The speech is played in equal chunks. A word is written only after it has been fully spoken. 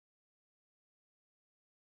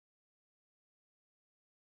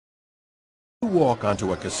you walk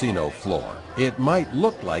onto a casino floor, it might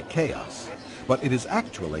look like chaos, but it is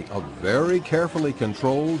actually a very carefully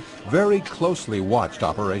controlled, very closely watched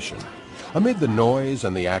operation. Amid the noise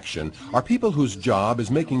and the action are people whose job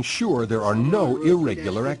is making sure there are no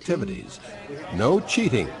irregular activities, no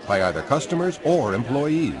cheating by either customers or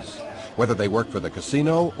employees. Whether they work for the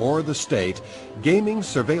casino or the state, gaming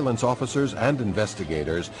surveillance officers and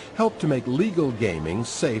investigators help to make legal gaming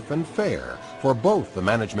safe and fair for both the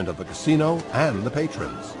management of the casino and the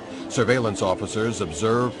patrons. Surveillance officers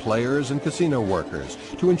observe players and casino workers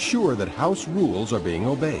to ensure that house rules are being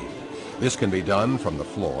obeyed. This can be done from the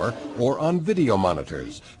floor or on video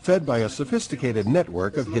monitors, fed by a sophisticated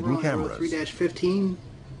network of hidden cameras. 3-15.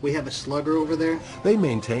 We have a slugger over there. They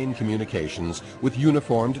maintain communications with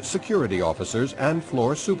uniformed security officers and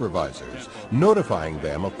floor supervisors, notifying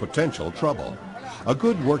them of potential trouble. A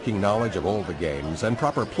good working knowledge of all the games and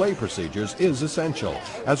proper play procedures is essential,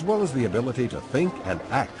 as well as the ability to think and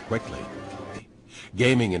act quickly.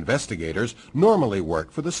 Gaming investigators normally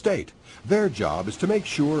work for the state. Their job is to make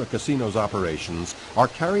sure a casino's operations are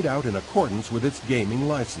carried out in accordance with its gaming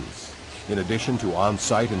license. In addition to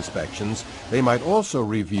on-site inspections, they might also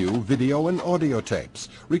review video and audio tapes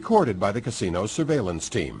recorded by the casino's surveillance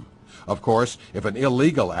team. Of course, if an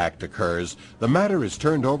illegal act occurs, the matter is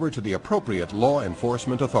turned over to the appropriate law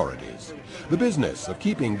enforcement authorities. The business of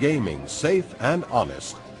keeping gaming safe and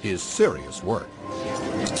honest is serious work.